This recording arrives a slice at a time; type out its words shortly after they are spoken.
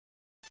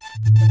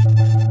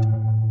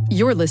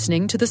You're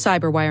listening to the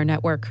Cyberwire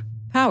Network,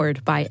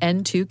 powered by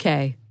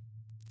N2K.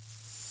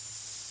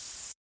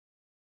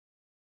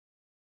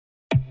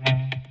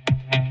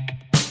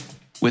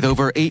 With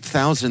over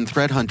 8,000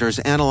 threat hunters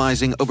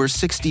analyzing over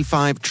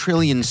 65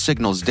 trillion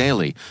signals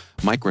daily,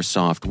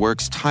 Microsoft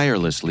works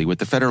tirelessly with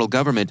the federal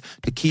government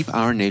to keep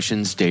our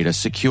nation's data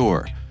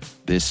secure.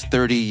 This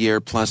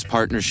 30-year-plus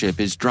partnership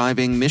is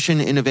driving mission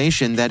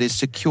innovation that is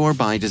secure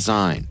by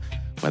design.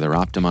 Whether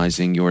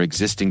optimizing your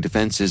existing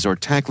defenses or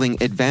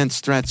tackling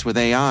advanced threats with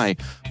AI,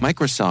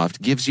 Microsoft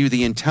gives you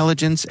the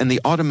intelligence and the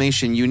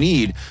automation you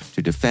need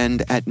to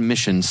defend at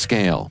mission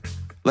scale.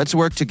 Let's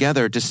work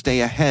together to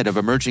stay ahead of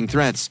emerging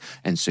threats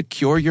and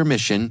secure your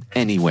mission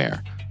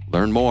anywhere.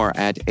 Learn more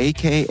at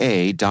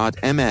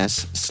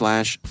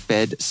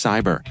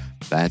aka.ms/fedcyber.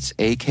 That's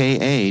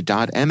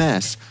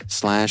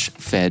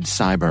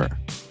aka.ms/fedcyber.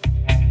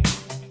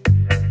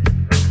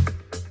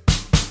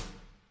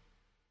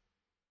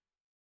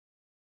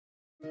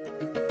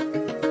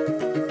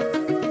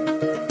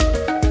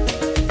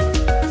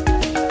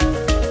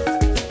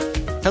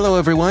 Hello,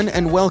 everyone,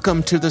 and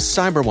welcome to the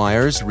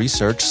Cyberwire's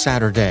Research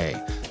Saturday.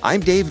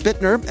 I'm Dave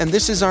Bittner, and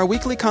this is our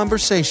weekly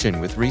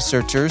conversation with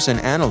researchers and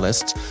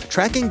analysts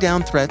tracking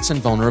down threats and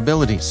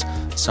vulnerabilities,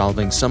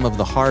 solving some of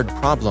the hard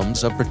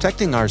problems of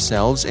protecting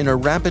ourselves in a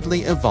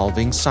rapidly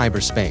evolving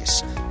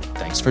cyberspace.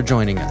 Thanks for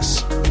joining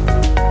us.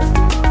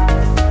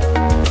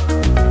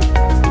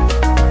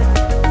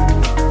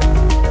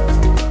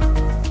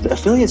 The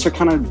affiliates are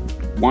kind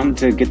of wanting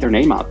to get their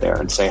name out there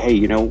and say, hey,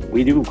 you know,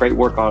 we do great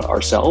work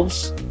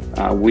ourselves.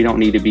 We don't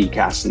need to be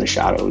cast in the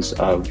shadows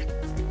of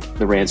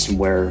the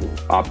ransomware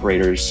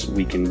operators.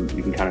 We can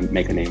kind of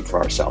make a name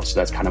for ourselves. So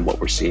that's kind of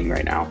what we're seeing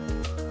right now.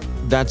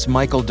 That's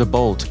Michael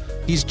DeBolt.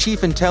 He's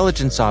Chief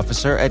Intelligence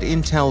Officer at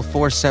Intel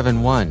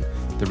 471.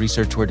 The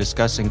research we're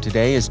discussing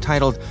today is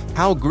titled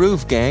How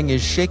GrooveGang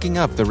is Shaking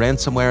Up the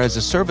Ransomware as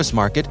a Service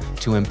Market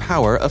to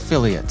Empower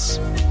Affiliates.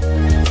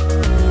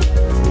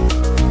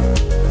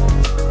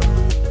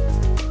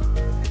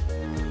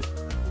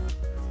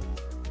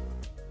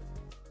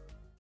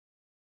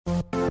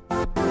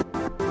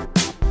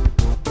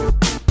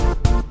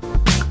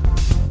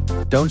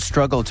 Don't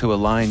struggle to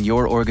align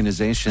your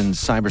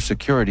organization's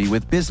cybersecurity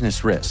with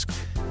business risk.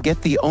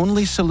 Get the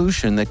only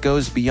solution that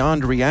goes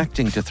beyond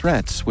reacting to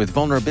threats with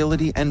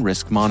vulnerability and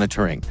risk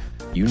monitoring.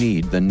 You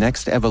need the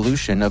next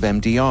evolution of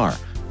MDR,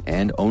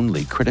 and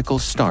only Critical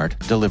Start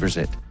delivers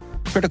it.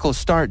 Critical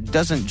Start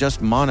doesn't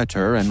just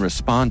monitor and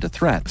respond to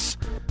threats.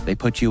 They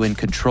put you in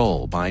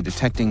control by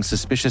detecting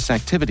suspicious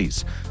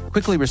activities,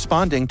 quickly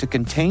responding to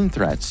contain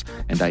threats,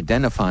 and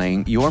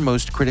identifying your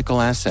most critical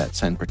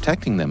assets and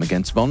protecting them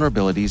against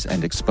vulnerabilities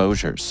and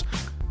exposures.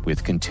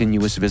 With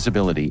continuous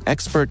visibility,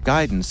 expert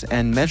guidance,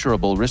 and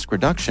measurable risk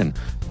reduction,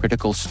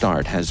 Critical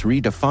Start has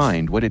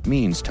redefined what it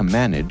means to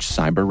manage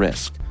cyber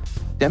risk.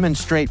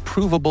 Demonstrate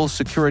provable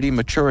security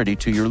maturity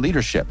to your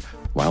leadership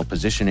while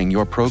positioning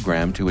your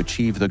program to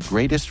achieve the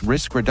greatest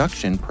risk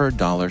reduction per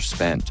dollar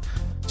spent.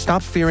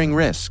 Stop fearing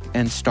risk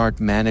and start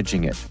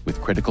managing it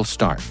with Critical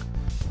Start.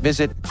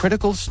 Visit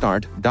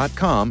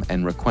criticalstart.com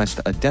and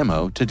request a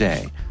demo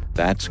today.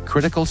 That's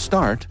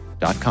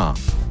criticalstart.com.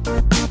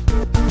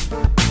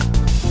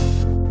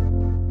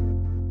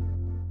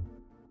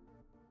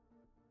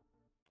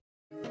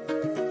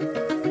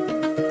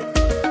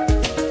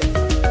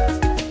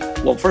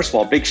 Well, first of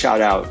all, big shout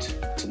out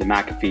to the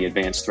McAfee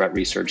Advanced Threat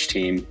Research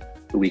team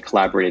who we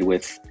collaborated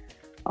with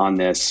on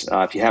this.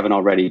 If you haven't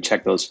already,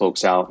 check those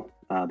folks out.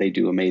 They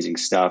do amazing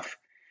stuff.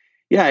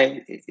 Yeah,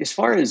 as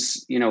far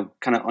as,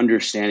 kind of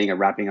understanding and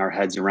wrapping our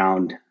heads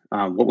around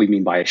what we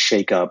mean by a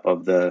shakeup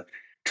of the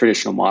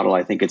traditional model,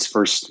 I think it's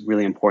first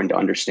really important to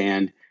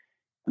understand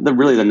the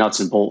nuts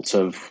and bolts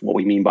of what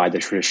we mean by the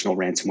traditional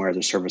ransomware as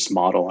a service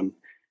model. And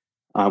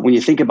when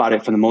you think about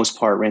it, for the most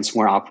part,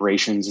 ransomware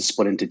operations is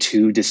split into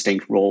two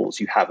distinct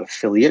roles. You have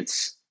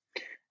affiliates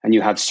and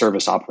you have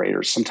service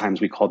operators. Sometimes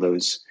we call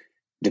those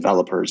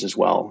developers as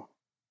well.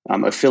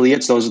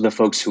 Affiliates, those are the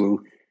folks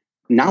who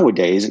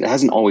nowadays, it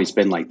hasn't always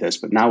been like this,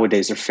 but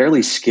nowadays they're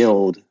fairly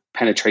skilled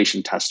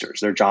penetration testers.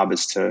 Their job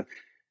is to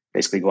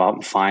basically go out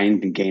and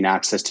find and gain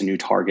access to new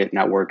target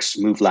networks,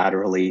 move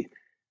laterally,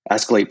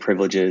 escalate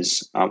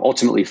privileges,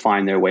 ultimately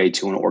find their way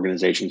to an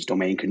organization's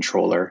domain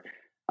controller,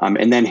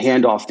 and then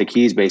hand off the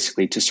keys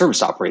basically to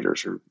service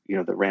operators, or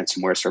the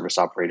ransomware service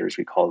operators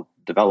we call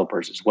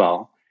developers as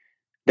well.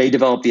 They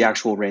develop the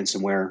actual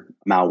ransomware,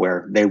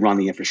 malware. They run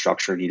the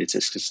infrastructure needed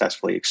to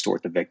successfully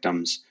extort the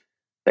victims.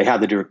 They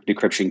have the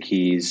decryption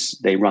keys.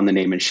 They run the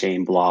name and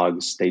shame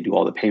blogs. They do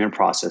all the payment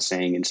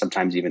processing and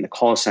sometimes even the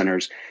call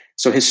centers.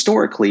 So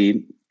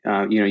historically,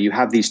 you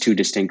have these two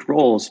distinct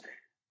roles.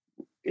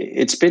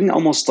 It's been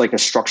almost like a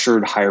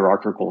structured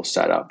hierarchical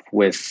setup,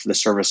 with the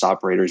service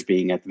operators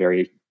being at the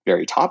very,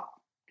 very top,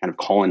 kind of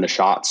calling the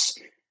shots,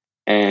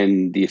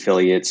 and the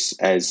affiliates,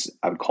 as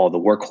I would call the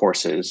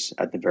workhorses,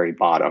 at the very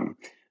bottom.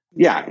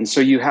 Yeah, and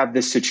so you have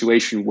this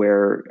situation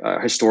where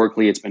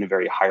historically it's been a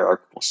very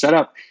hierarchical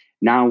setup.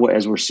 Now,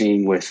 as we're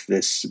seeing with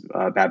this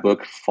bad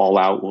book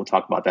Fallout, we'll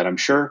talk about that, I'm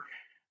sure.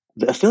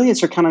 the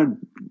affiliates are kind of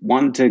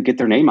wanting to get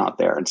their name out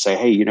there and say,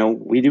 hey,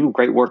 we do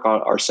great work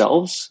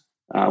ourselves.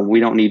 We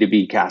don't need to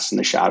be cast in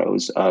the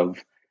shadows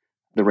of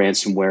the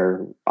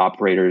ransomware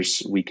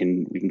operators. We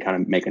can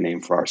kind of make a name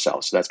for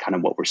ourselves. So that's kind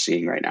of what we're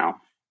seeing right now,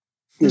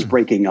 is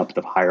breaking up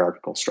the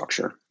hierarchical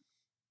structure.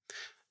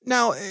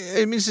 Now,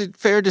 is it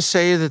fair to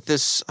say that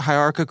this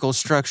hierarchical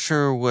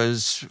structure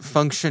was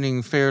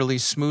functioning fairly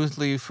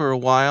smoothly for a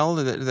while?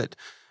 That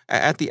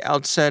at the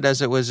outset,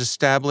 as it was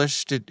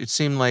established, it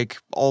seemed like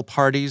all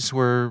parties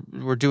were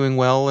doing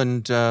well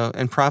and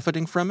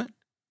profiting from it?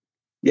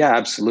 Yeah,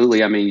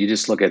 absolutely. I mean, you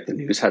just look at the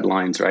news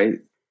headlines, right?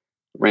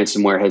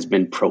 Ransomware has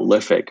been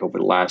prolific over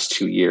the last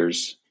 2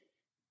 years.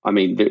 I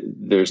mean,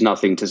 there's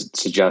nothing to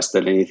suggest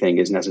that anything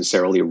is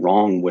necessarily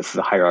wrong with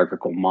the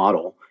hierarchical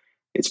model.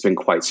 It's been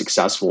quite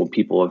successful.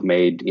 People have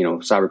made,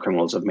 cyber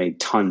criminals have made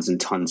tons and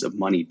tons of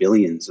money,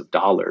 billions of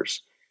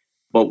dollars.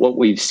 But what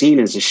we've seen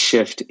is a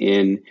shift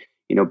in,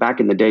 back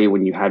in the day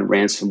when you had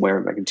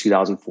ransomware back in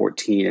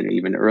 2014 and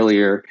even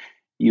earlier,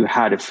 you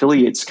had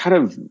affiliates kind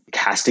of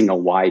casting a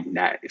wide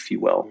net, if you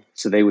will.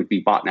 So they would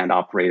be botnet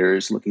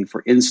operators looking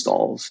for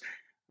installs.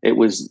 It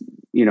was,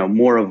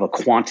 more of a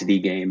quantity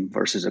game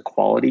versus a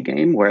quality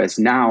game. Whereas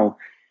now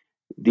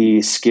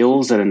the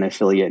skills that an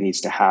affiliate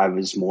needs to have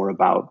is more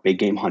about big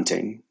game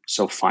hunting.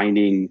 So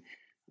finding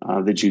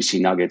the juicy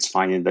nuggets,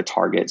 finding the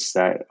targets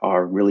that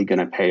are really going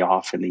to pay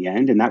off in the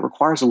end. And that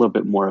requires a little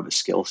bit more of a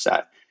skill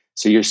set.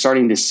 So you're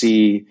starting to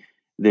see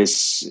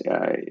this,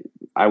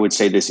 I would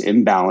say, this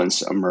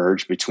imbalance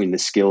emerge between the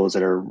skills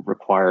that are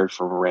required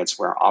from a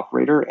ransomware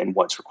operator and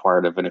what's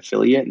required of an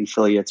affiliate. And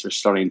affiliates are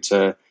starting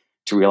to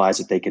realize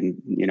that they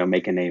can,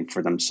 make a name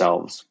for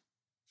themselves.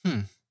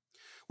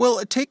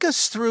 Well, take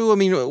us through,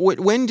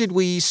 when did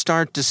we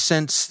start to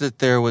sense that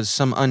there was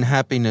some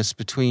unhappiness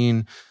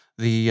between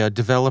the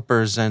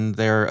developers and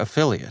their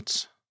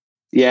affiliates?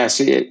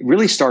 Yes, it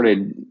really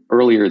started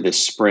earlier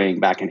this spring,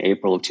 back in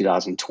April of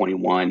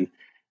 2021,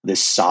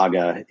 this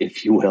saga,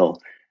 if you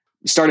will.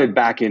 It started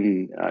back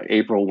in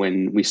April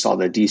when we saw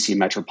the DC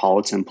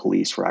Metropolitan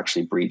Police were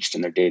actually breached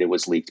and their data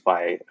was leaked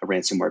by a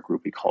ransomware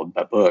group we called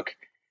Babuk.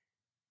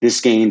 This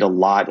gained a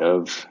lot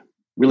of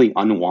really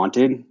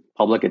unwanted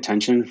public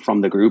attention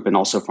from the group and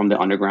also from the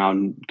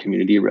underground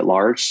community writ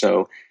large.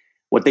 So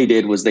what they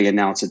did was they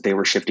announced that they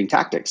were shifting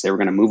tactics. They were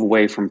going to move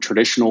away from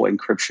traditional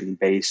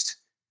encryption-based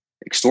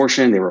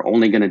extortion. They were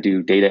only going to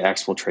do data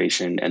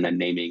exfiltration and then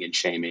naming and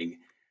shaming.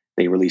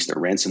 They released their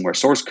ransomware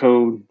source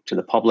code to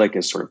the public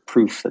as sort of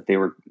proof that they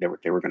were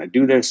going to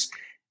do this,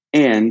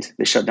 and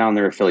they shut down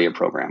their affiliate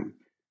program.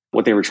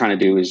 What they were trying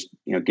to do is,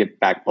 get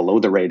back below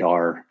the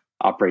radar,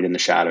 operate in the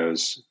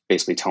shadows,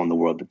 basically telling the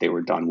world that they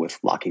were done with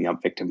locking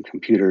up victim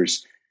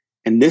computers.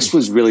 And this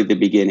was really the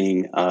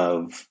beginning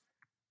of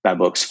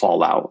Babuk's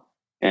fallout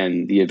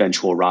and the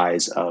eventual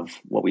rise of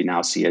what we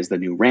now see as the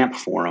new RAMP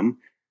forum,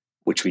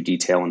 which we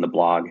detail in the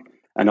blog,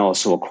 and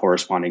also a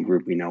corresponding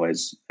group we know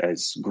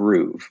as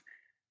Groove,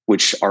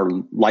 which are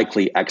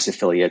likely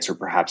ex-affiliates or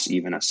perhaps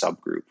even a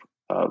subgroup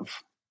of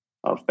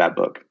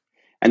Babuk.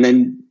 And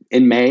then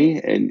in May,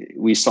 and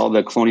we saw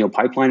the Colonial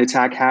Pipeline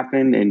attack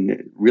happen,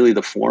 and really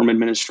the forum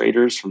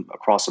administrators from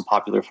across the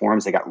popular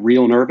forums, they got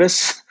real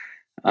nervous.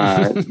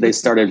 They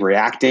started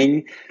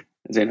reacting,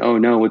 saying, oh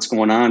no, what's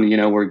going on?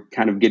 We're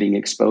kind of getting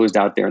exposed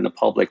out there in the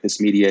public. This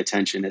media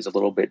attention is a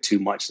little bit too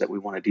much that we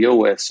want to deal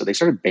with. So they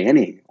started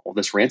banning all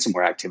this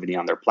ransomware activity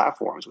on their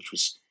platforms, which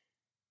was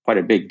quite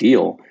a big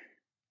deal.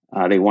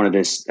 They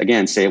wanted to,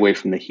 again, stay away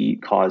from the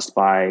heat caused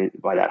by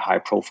that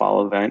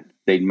high-profile event.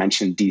 They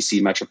mentioned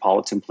DC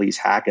Metropolitan Police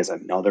hack as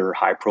another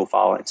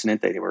high-profile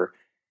incident.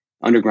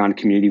 Underground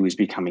community was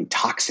becoming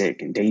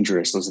toxic and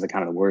dangerous. Those are the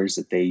kind of words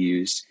that they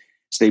used.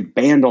 So they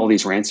banned all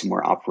these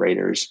ransomware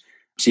operators.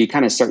 So you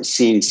kind of start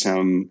seeing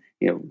some,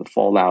 the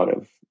fallout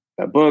of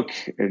Babuk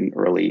in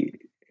early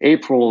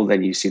April.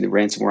 Then you see the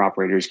ransomware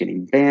operators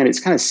getting banned. It's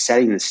kind of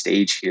setting the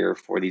stage here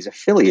for these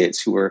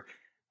affiliates who are,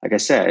 like I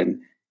said,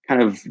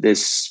 kind of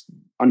this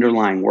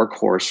underlying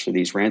workhorse for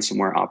these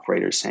ransomware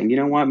operators saying, you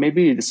know what,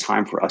 maybe it's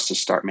time for us to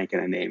start making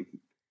a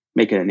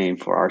name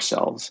for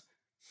ourselves.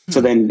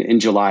 So then in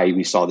July,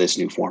 we saw this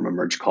new forum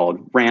emerge called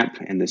RAMP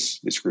and this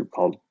group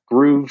called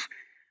Groove.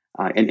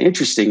 And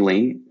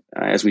interestingly,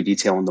 as we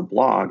detail in the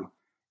blog,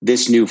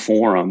 this new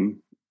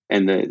forum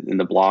and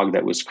the blog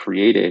that was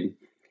created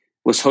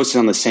was hosted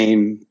on the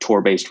same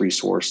Tor-based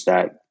resource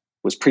that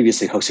was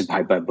previously hosted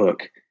by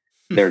Babuk,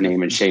 their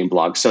name and shame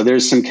blog. So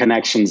there's some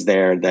connections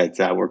there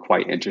that were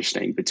quite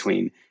interesting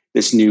between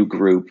this new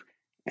group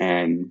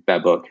and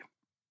Babuk.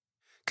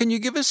 Can you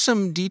give us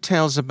some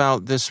details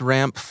about this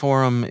RAMP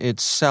forum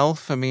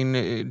itself? Was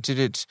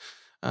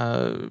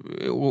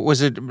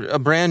it a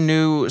brand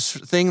new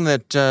thing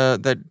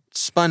that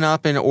spun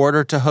up in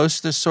order to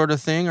host this sort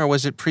of thing, or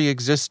was it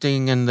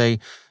pre-existing and they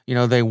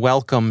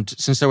welcomed,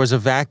 since there was a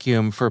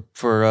vacuum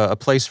for a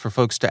place for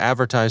folks to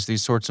advertise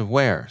these sorts of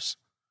wares?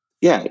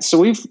 Yeah,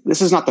 so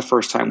this is not the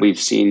first time we've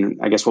seen,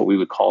 I guess, what we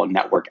would call a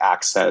network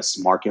access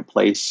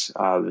marketplace.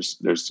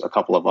 There's a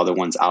couple of other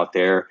ones out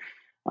there.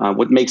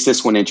 What makes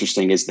this one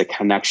interesting is the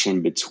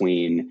connection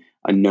between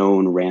a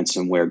known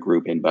ransomware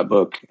group in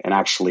Babuk. And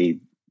actually,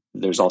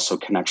 there's also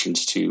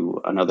connections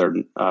to another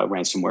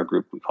ransomware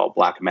group we call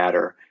Black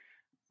Matter.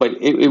 But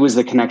it was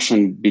the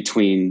connection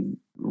between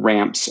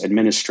Ramp's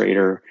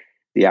administrator,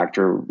 the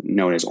actor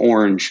known as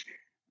Orange,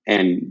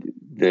 and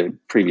the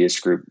previous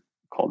group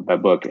called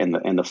Babuk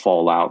and the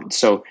fallout.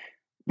 So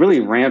really,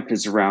 Ramp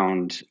is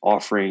around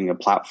offering a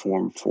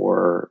platform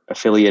for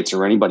affiliates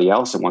or anybody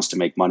else that wants to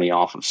make money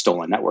off of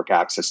stolen network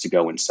access to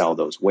go and sell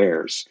those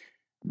wares.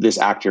 This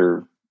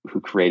actor who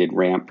created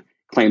Ramp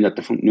claimed that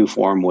the new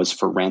forum was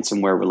for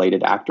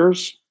ransomware-related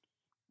actors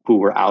who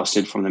were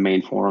ousted from the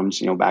main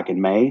forums, back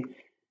in May.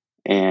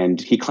 And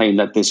he claimed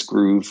that this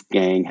Groove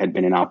gang had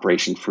been in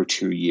operation for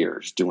 2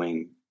 years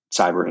doing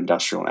cyber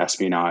industrial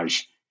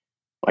espionage,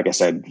 like I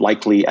said,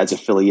 likely as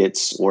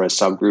affiliates or a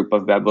subgroup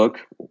of Babuk,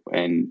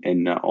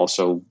 and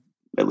also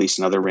at least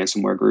another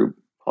ransomware group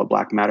called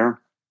Black Matter.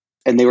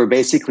 And they were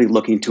basically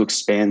looking to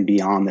expand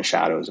beyond the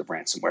shadows of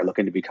ransomware,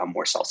 looking to become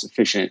more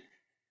self-sufficient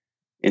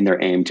in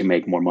their aim to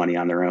make more money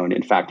on their own.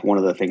 In fact, one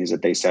of the things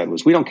that they said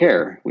was, we don't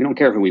care. We don't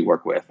care who we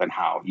work with and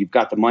how. You've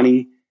got the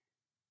money,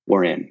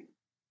 we're in.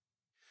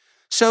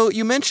 So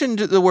you mentioned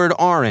the word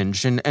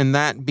Orange and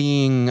that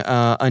being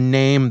a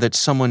name that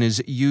someone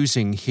is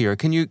using here.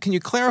 Can you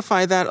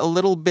clarify that a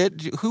little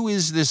bit? Who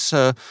is this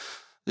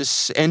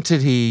this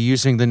entity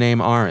using the name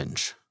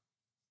Orange?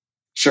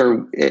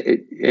 Sure.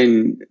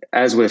 And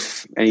as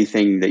with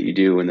anything that you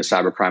do in the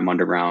cybercrime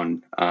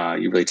underground,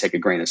 you really take a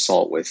grain of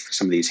salt with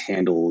some of these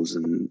handles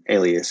and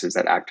aliases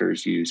that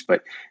actors use.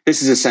 But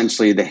this is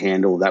essentially the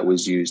handle that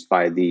was used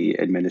by the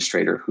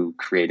administrator who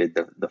created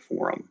the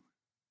forum.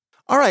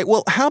 All right.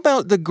 Well, how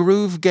about the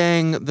Groove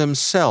Gang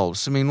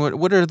themselves? I mean,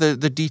 what are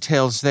the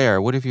details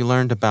there? What have you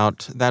learned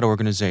about that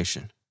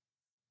organization?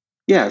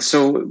 Yeah,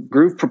 so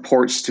Groove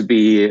purports to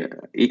be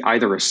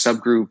either a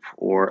subgroup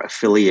or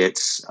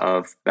affiliates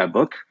of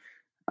Babuk.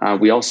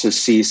 We also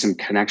see some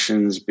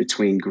connections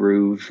between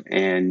Groove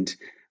and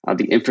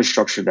the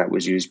infrastructure that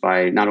was used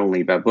by not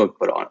only Babuk,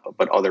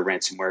 but other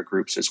ransomware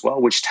groups as well,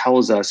 which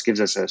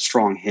gives us a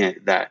strong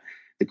hint that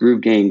the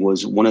Groove Gang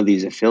was one of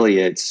these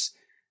affiliates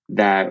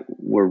that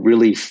were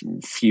really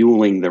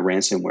fueling the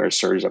ransomware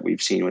surge that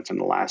we've seen within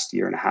the last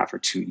year and a half or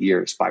 2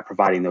 years by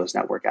providing those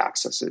network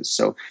accesses.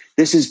 So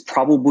this is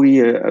probably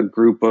a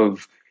group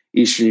of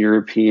Eastern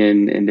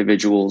European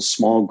individuals,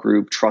 small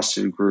group,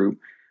 trusted group,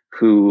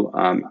 who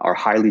are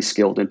highly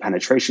skilled in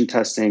penetration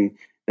testing.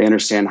 They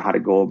understand how to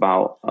go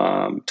about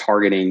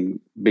targeting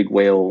big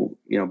whale,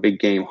 big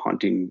game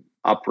hunting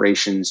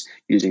operations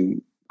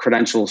using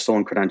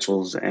stolen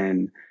credentials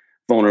and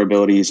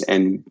vulnerabilities,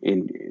 and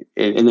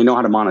they know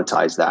how to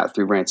monetize that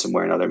through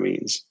ransomware and other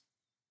means.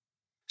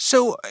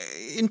 So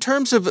in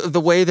terms of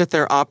the way that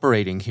they're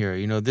operating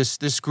here,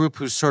 this group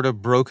who's sort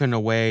of broken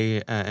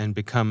away and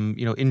become,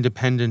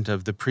 independent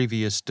of the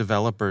previous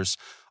developers,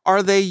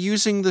 are they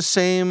using the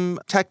same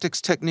tactics,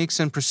 techniques,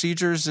 and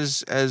procedures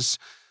as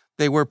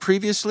they were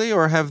previously,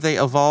 or have they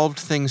evolved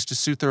things to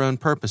suit their own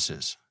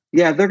purposes?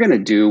 Yeah, they're going to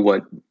do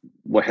what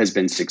has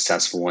been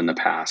successful in the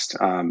past.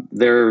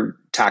 Their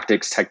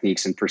tactics,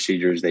 techniques, and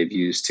procedures they've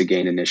used to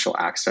gain initial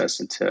access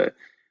into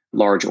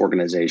large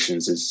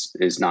organizations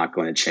is not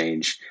going to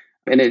change.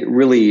 And it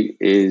really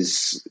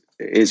is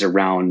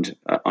around,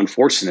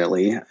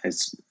 unfortunately,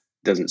 it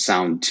doesn't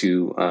sound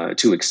too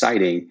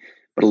exciting,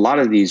 but a lot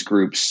of these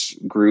groups,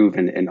 Groove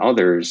and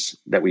others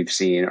that we've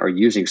seen, are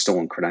using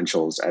stolen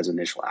credentials as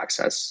initial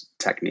access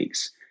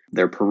techniques.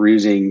 They're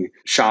perusing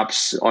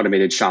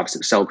automated shops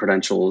that sell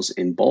credentials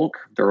in bulk.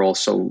 They're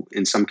also,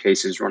 in some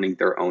cases, running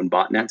their own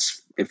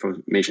botnets,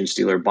 information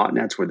stealer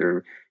botnets, where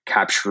they're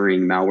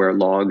capturing malware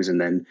logs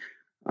and then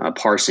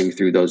parsing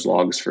through those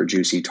logs for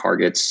juicy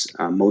targets,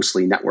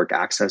 mostly network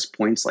access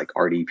points like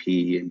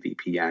RDP and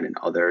VPN and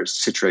others,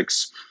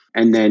 Citrix,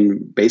 and then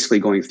basically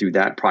going through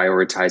that,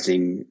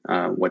 prioritizing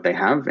what they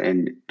have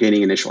and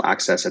gaining initial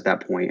access at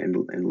that point and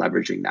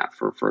leveraging that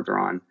for further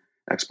on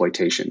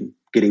exploitation.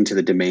 Getting to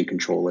the domain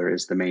controller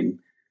is the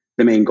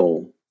main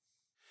goal.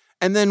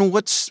 And then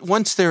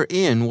once they're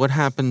in, what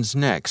happens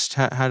next?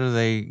 How do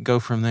they go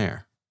from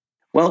there?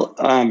 Well,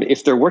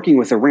 if they're working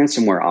with a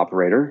ransomware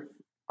operator,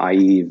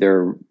 i.e.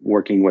 they're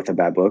working with a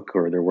Babuk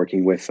or they're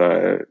working with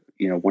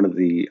one of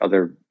the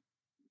other,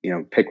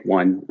 pick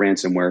one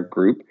ransomware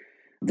group,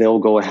 they'll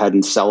go ahead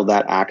and sell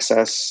that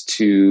access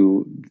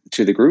to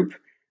the group.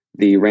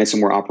 The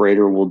ransomware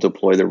operator will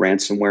deploy the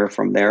ransomware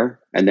from there,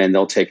 and then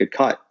they'll take a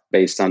cut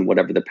based on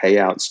whatever the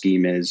payout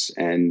scheme is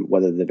and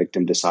whether the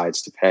victim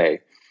decides to pay.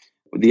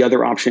 The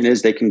other option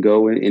is they can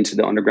go into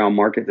the underground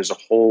market. There's a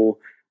whole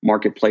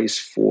marketplace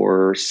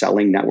for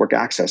selling network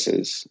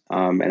accesses.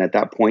 And at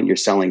that point, you're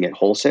selling it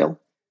wholesale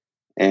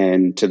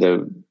and to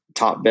the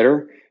top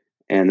bidder.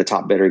 And the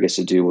top bidder gets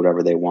to do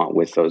whatever they want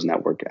with those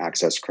network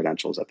access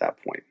credentials at that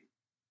point.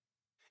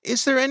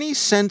 Is there any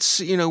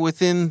sense,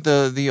 within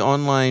the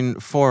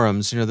online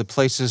forums, the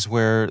places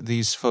where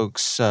these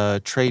folks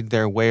trade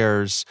their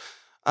wares,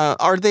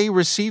 are they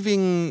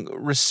receiving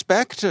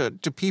respect?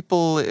 Do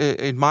people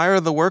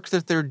admire the work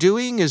that they're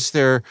doing? Is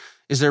there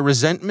Is there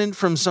resentment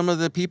from some of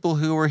the people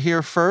who were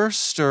here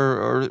first,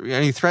 or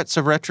any threats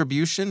of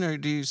retribution, or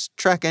do you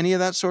track any of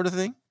that sort of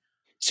thing?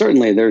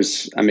 Certainly,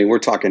 we're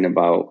talking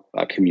about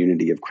a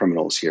community of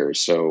criminals here,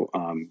 so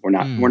we're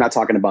not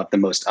talking about the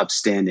most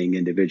upstanding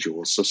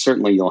individuals. So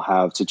certainly, you'll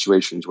have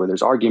situations where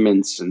there's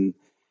arguments and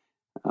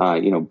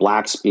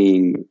blacks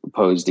being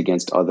opposed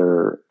against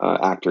other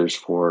actors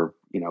for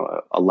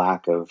a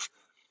lack of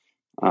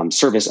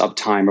service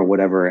uptime or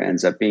whatever it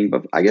ends up being.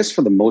 But I guess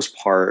for the most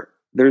part,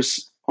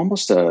 there's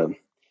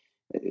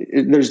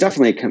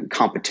definitely a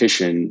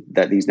competition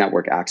that these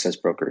network access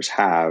brokers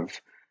have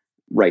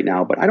right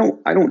now, but I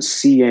don't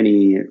see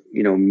any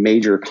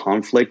major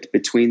conflict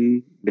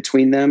between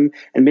them,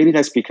 and maybe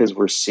that's because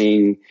we're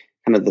seeing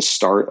kind of the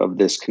start of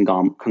this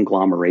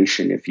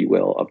conglomeration, if you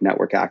will, of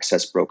network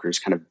access brokers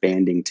kind of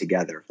banding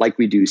together, like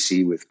we do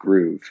see with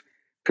Groove.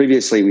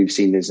 Previously, we've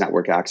seen these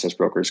network access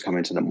brokers come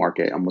into the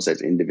market almost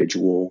as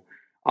individual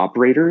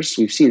operators.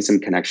 We've seen some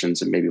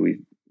connections, and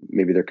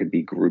maybe there could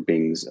be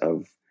groupings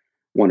of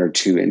one or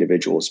two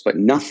individuals, but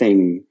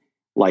nothing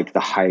like the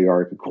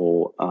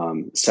hierarchical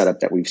setup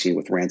that we've seen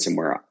with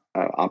ransomware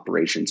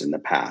operations in the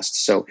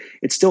past. So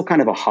it's still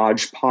kind of a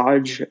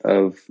hodgepodge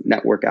of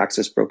network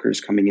access brokers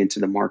coming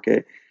into the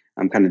market,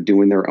 kind of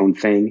doing their own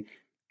thing.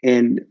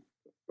 And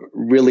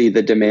really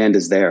the demand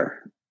is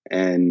there.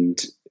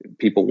 And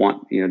people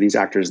want, these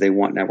actors, they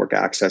want network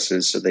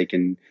accesses so they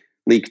can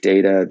leak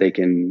data, they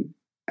can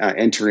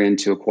enter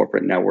into a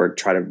corporate network,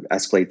 try to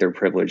escalate their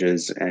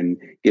privileges and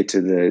get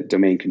to the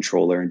domain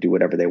controller and do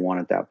whatever they want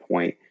at that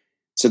point.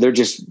 So they're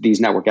just, these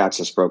network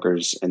access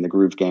brokers and the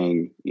Groove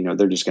Gang,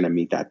 they're just going to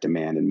meet that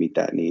demand and meet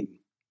that need.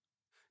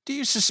 Do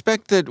you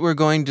suspect that we're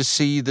going to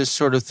see this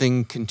sort of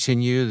thing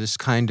continue, this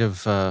kind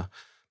of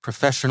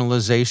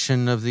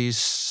professionalization of these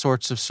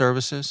sorts of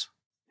services?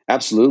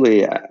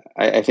 Absolutely.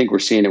 I think we're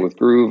seeing it with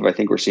Groove. I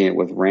think we're seeing it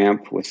with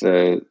Ramp, with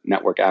the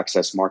network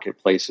access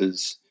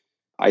marketplaces.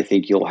 I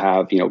think you'll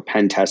have,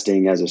 pen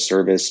testing as a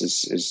service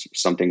is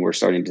something we're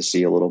starting to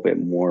see a little bit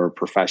more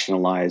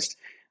professionalized.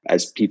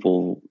 As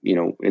people,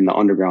 in the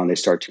underground, they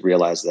start to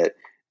realize that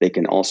they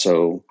can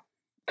also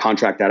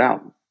contract that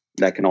out.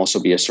 That can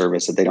also be a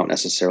service that they don't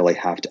necessarily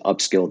have to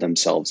upskill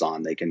themselves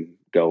on. They can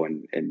go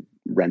and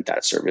rent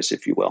that service,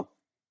 if you will.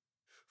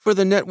 For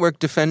the network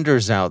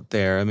defenders out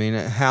there,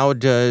 how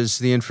does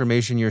the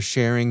information you're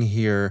sharing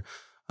here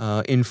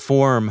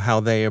inform how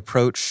they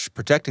approach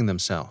protecting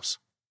themselves?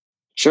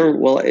 Sure.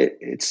 Well,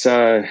 it's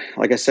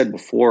like I said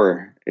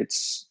before,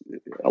 it's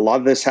a lot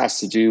of this has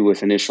to do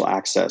with initial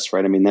access,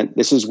 right?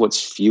 This is what's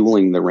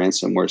fueling the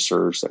ransomware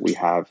surge that we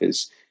have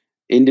is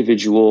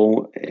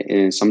individual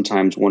and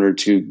sometimes one or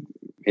two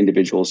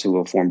individuals who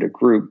have formed a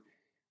group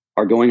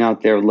are going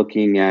out there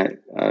looking at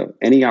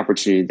any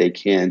opportunity they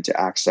can to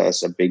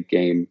access a big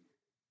game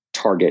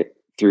target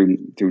through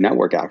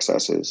network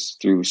accesses,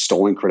 through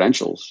stolen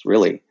credentials,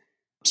 really.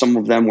 Some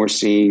of them we're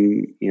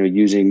seeing,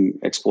 using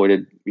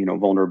exploited,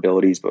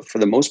 vulnerabilities, but for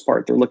the most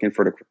part, they're looking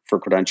for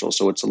credentials.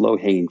 So it's a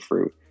low-hanging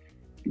fruit.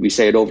 We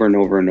say it over and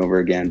over and over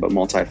again, but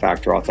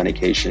multi-factor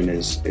authentication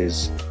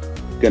is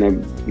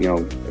gonna,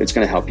 it's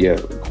gonna help you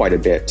quite a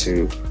bit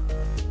to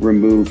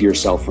remove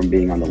yourself from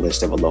being on the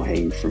list of a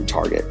low-hanging fruit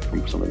target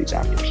from some of these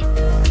actors.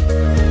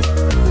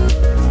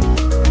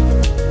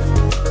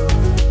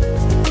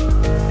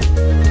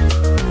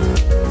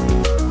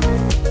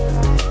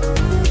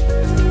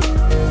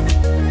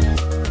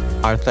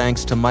 Our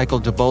thanks to Michael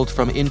DeBolt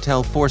from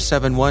Intel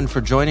 471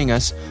 for joining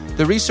us.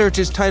 The research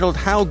is titled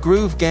How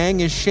Groove Gang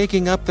is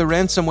Shaking Up the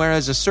Ransomware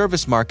as a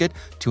Service Market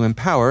to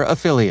Empower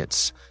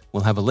Affiliates.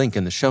 We'll have a link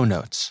in the show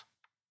notes.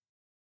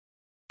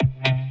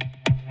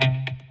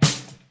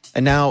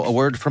 And now a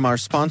word from our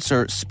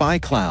sponsor,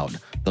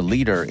 SpyCloud, the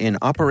leader in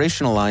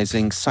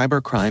operationalizing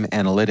cybercrime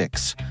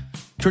analytics.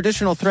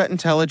 Traditional threat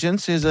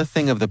intelligence is a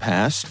thing of the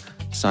past.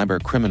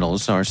 Cyber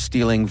criminals are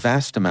stealing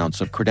vast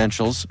amounts of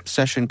credentials,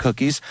 session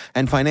cookies,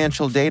 and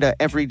financial data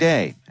every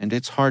day, and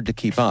it's hard to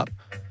keep up.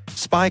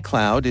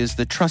 SpyCloud is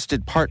the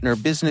trusted partner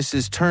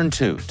businesses turn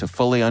to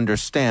fully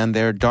understand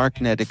their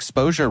darknet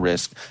exposure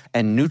risk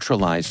and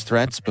neutralize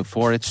threats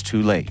before it's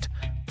too late.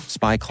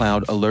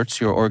 SpyCloud alerts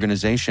your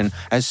organization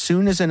as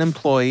soon as an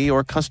employee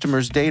or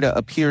customer's data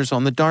appears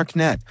on the dark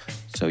net,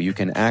 so you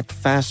can act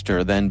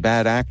faster than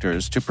bad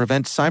actors to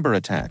prevent cyber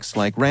attacks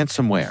like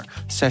ransomware,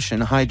 session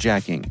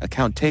hijacking,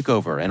 account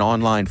takeover, and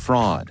online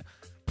fraud.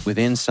 With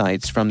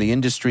insights from the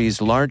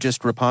industry's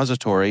largest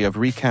repository of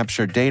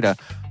recaptured data,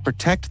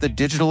 protect the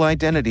digital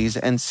identities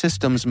and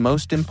systems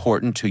most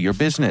important to your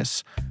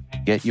business.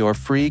 Get your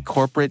free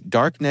corporate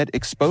darknet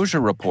exposure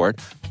report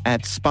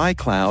at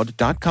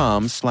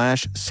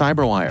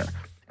spycloud.com/cyberwire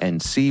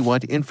and see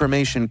what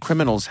information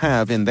criminals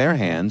have in their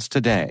hands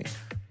today.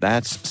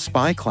 That's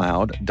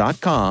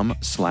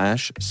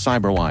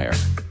spycloud.com/cyberwire.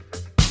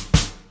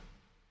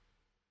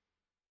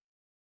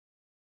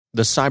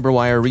 The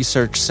CyberWire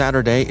Research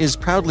Saturday is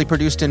proudly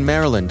produced in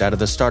Maryland out of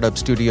the startup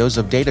studios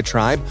of Data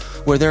Tribe,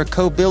 where they're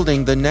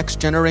co-building the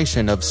next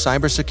generation of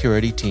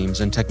cybersecurity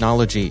teams and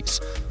technologies.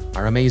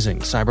 Our amazing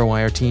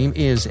CyberWire team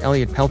is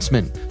Elliot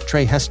Peltzman,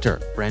 Trey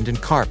Hester, Brandon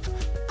Karp,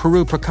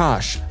 Puru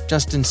Prakash,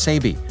 Justin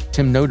Sabi,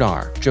 Tim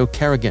Nodar, Joe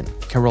Kerrigan,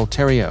 Carol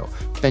Terrio,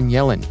 Ben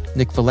Yellen,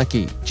 Nick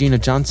Valecki, Gina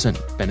Johnson,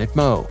 Bennett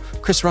Moe,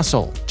 Chris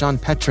Russell, John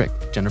Petrick,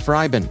 Jennifer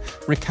Iben,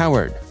 Rick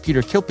Howard,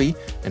 Peter Kilpie,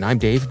 and I'm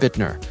Dave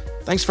Bittner.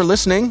 Thanks for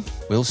listening.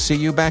 We'll see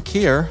you back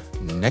here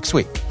next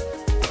week.